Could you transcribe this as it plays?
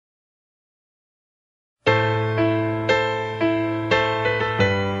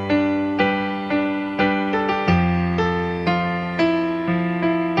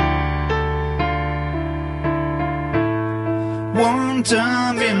one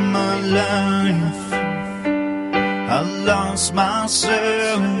time in my life I lost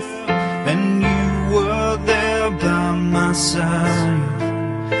myself, and you were there by my side.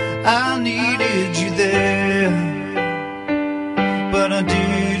 I needed you there, but I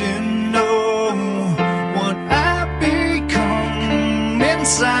didn't know what I'd become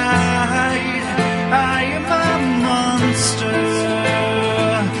inside. I am a monster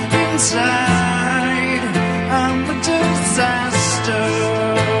inside. I'm a disaster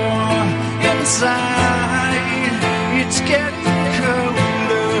inside. It's getting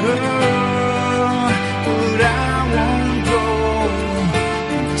colder, but I won't go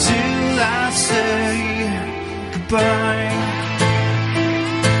until I say goodbye.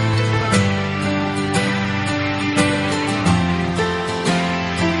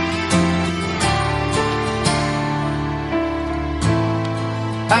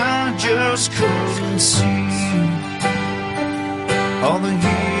 I just couldn't see all the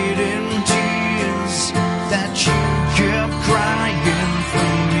hidden tears that you kept crying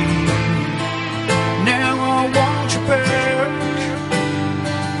for me. Now I want you back,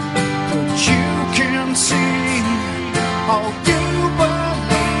 but you can't see all you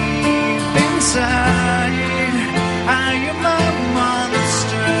believe inside. I am a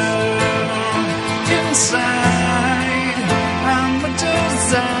monster inside. I'm a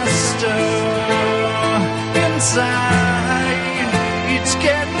disaster inside. It's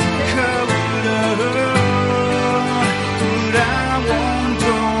getting colder, but I won't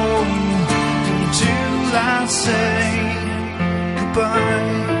go until I say goodbye.